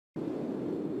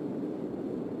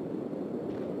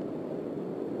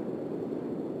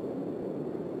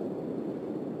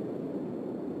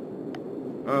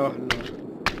Oh no.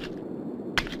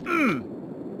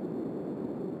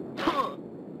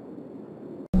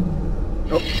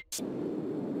 Nope.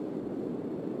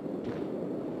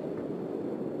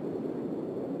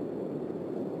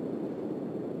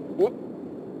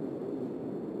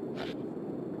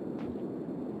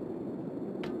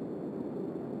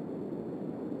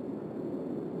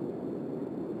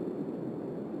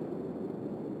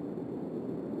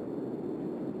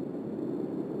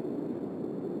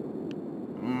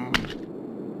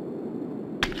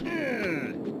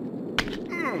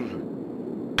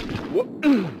 Whoop.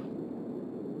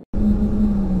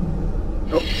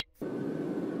 Nope.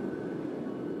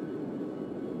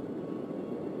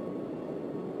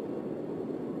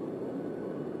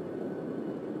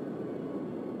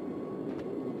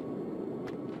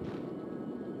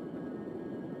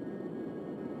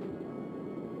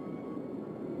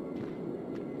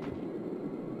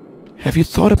 Have you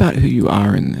thought about who you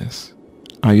are in this?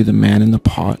 Are you the man in the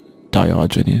pot,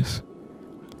 Diogenes?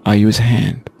 Are you his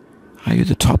hand? Are you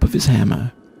the top of his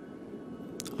hammer?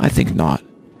 I think not.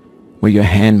 Where your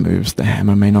hand moves, the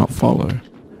hammer may not follow,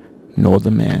 nor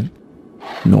the man,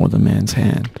 nor the man's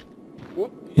hand.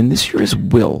 In this you're his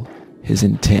will, his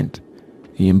intent,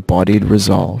 the embodied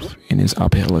resolve in his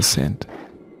uphill ascent.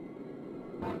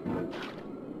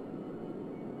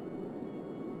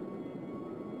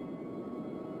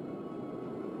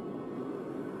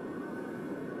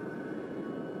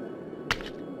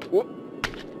 Whoop.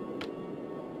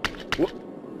 Whoop.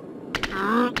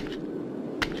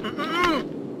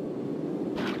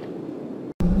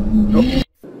 Nope.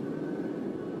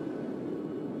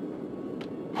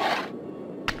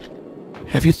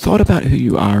 Have you thought about who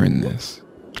you are in this?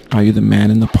 Are you the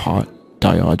man in the pot,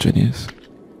 Diogenes?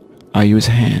 Are you his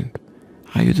hand?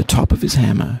 Are you the top of his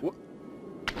hammer?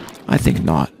 I think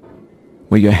not.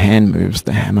 Where your hand moves,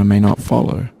 the hammer may not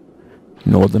follow,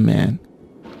 nor the man,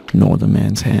 nor the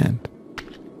man's hand.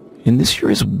 In this you're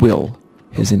his will,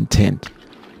 his intent,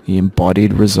 the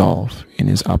embodied resolve in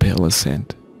his uphill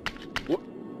ascent.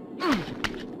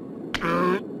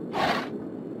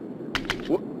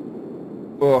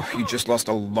 Oh, you just lost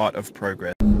a lot of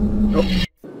progress. Nope.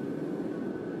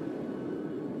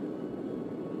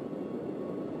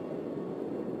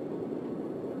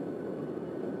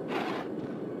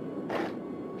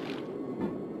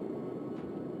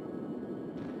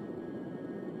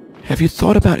 Have you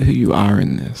thought about who you are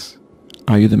in this?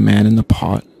 Are you the man in the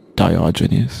pot,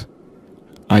 Diogenes?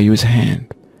 Are you his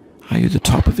hand? Are you the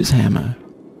top of his hammer?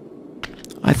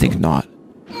 I think not.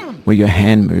 Where your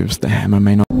hand moves, the hammer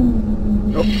may not...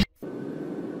 Nope.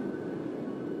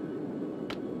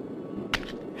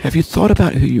 Have you thought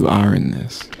about who you are in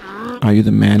this? Are you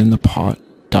the man in the pot,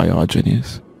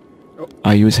 Diogenes?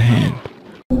 Are you his hand?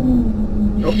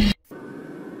 Nope.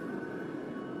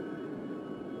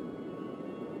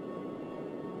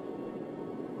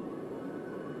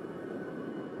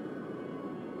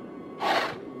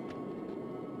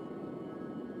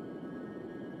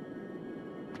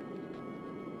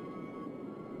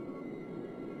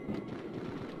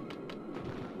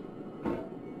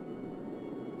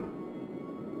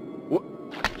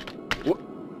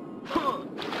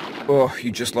 Oh,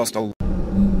 you just lost a...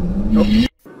 Nope.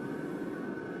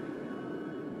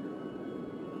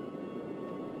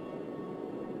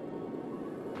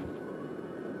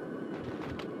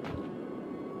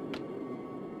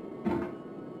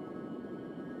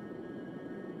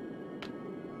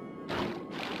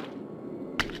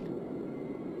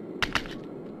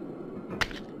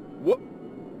 Whoop.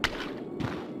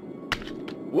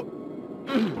 Whoop.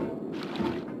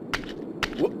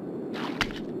 Whoop.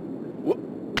 Whoop.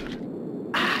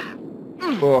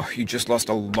 Oh, you just lost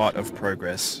a lot of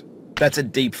progress. That's a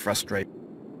deep frustration.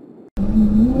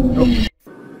 Nope.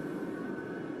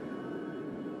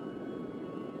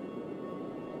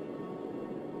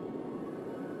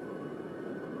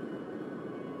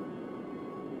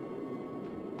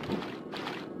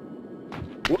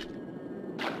 Whoop.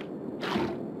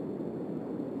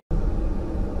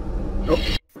 Nope.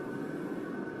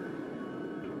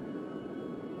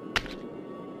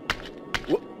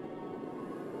 Whoop.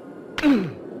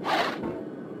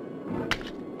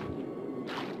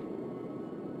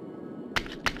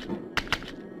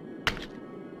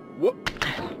 Whoop.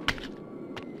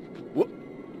 Whoop.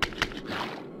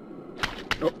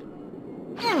 Nope.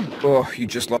 Oh, you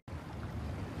just lost...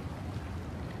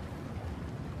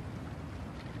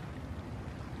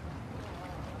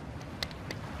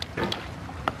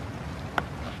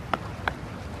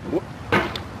 Whoop.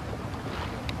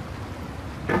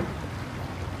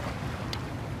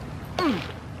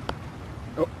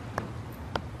 Nope.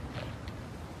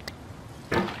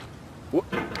 Whoop.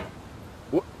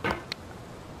 Whoop.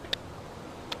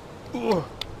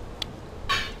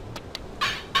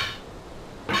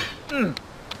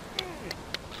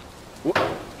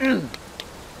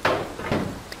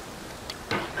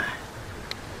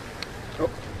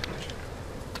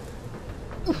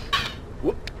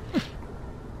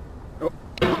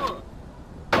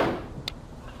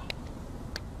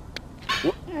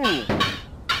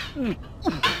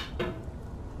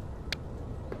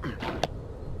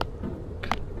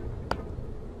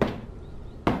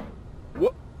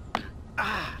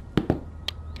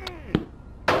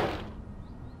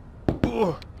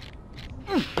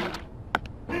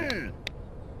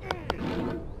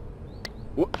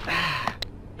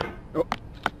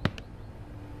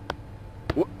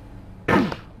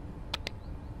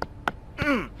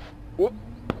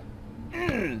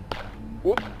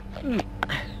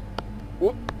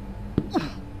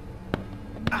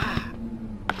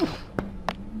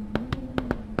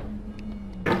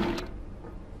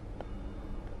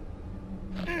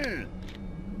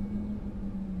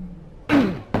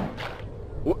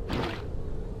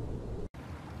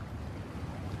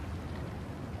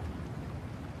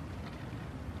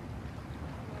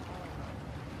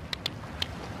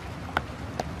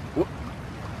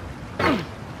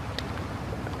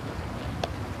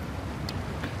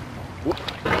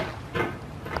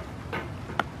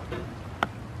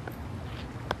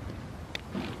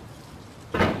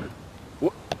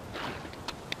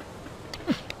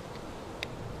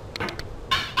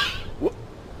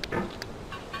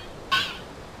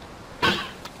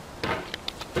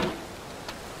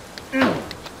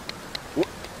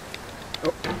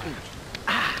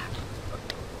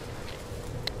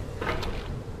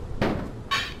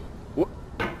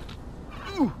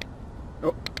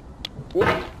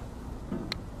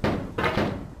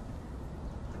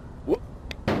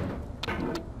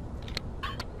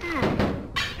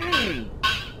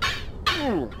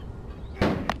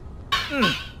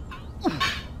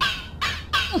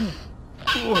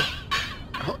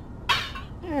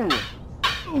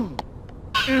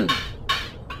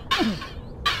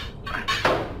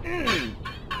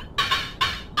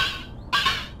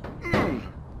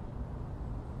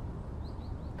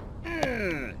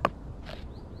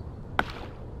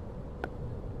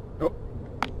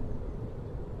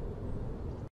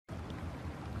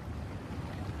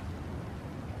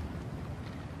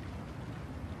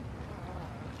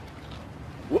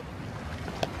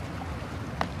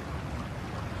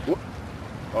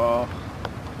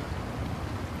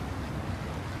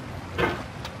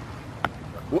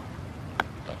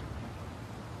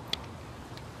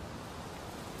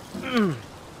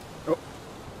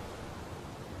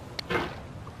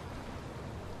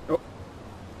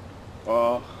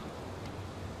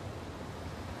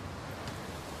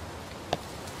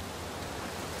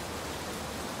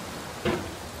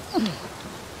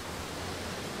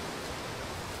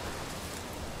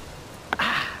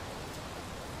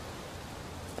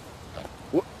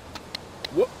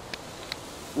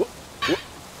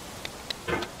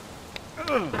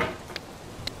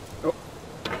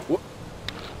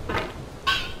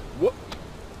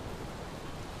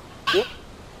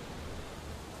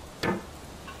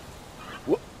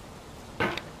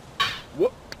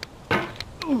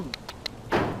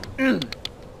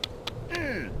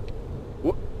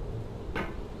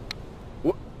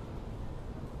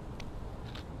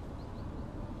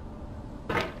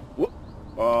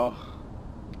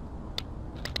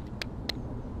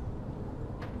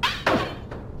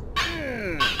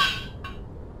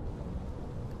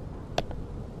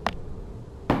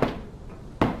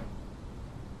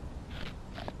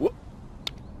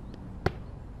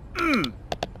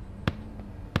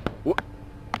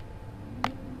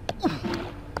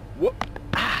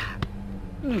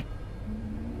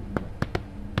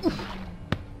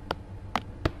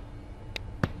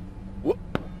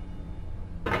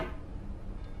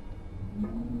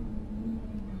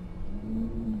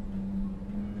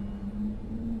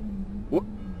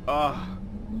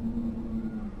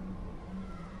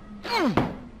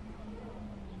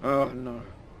 Oh no.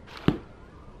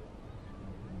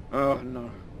 Oh no.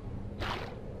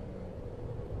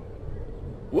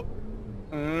 Whoop.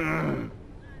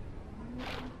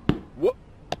 Whoop.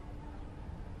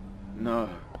 No.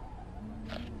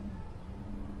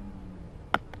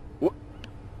 Whoop.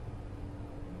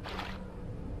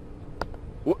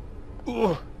 Whoop.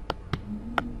 Ugh.